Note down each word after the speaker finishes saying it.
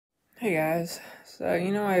Hey guys,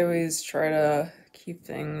 I always try to keep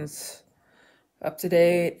things up to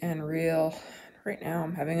date and real. Right now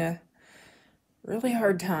I'm having a really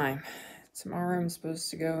hard time. Tomorrow I'm supposed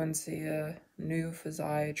to go and see a new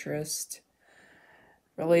physiatrist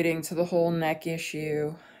relating to the whole neck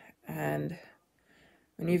issue. And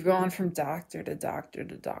when you've gone from doctor to doctor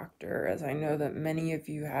to doctor, as I know that many of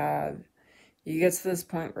you have, you get to this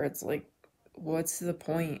point where it's like, what's the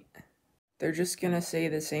point? They're just gonna say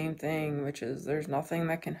the same thing, which is there's nothing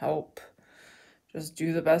that can help. Just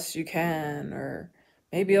do the best you can, or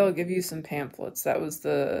maybe I'll give you some pamphlets. That was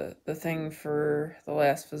the thing for the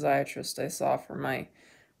last physiatrist I saw for my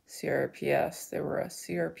CRPS. They were a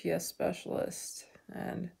CRPS specialist,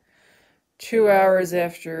 and 2 hours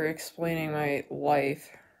after explaining my life,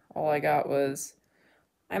 all I got was,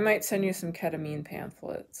 I might send you some ketamine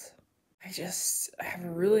pamphlets. I have a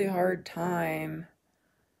really hard time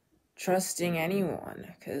trusting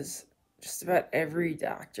anyone because just about every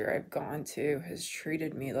doctor I've gone to has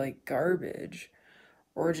treated me like garbage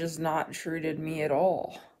or just not treated me at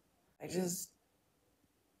all. I just,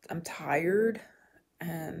 I'm tired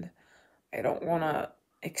and I don't want to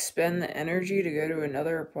expend the energy to go to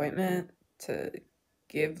another appointment to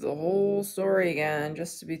give the whole story again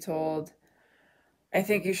just to be told, I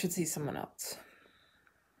think you should see someone else.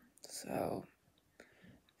 So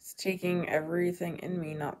it's taking everything in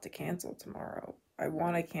me not to cancel tomorrow. I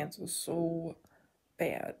want to cancel so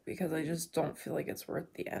bad because I just don't feel like it's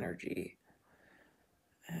worth the energy.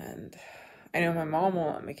 And I know my mom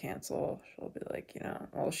won't let me cancel. She'll be like,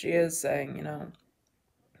 well, she is saying,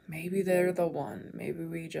 maybe they're the one. Maybe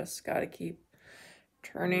we just gotta keep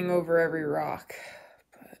turning over every rock.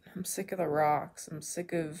 But I'm sick of the rocks. I'm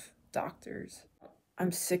sick of doctors.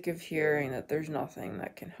 I'm sick of hearing that there's nothing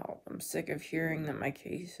that can help. I'm sick of hearing that my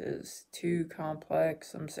case is too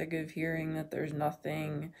complex. I'm sick of hearing that there's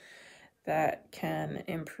nothing that can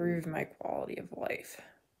improve my quality of life.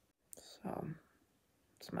 So,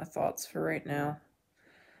 that's my thoughts for right now.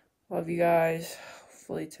 Love you guys.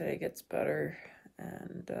 Hopefully today gets better,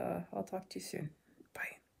 and I'll talk to you soon.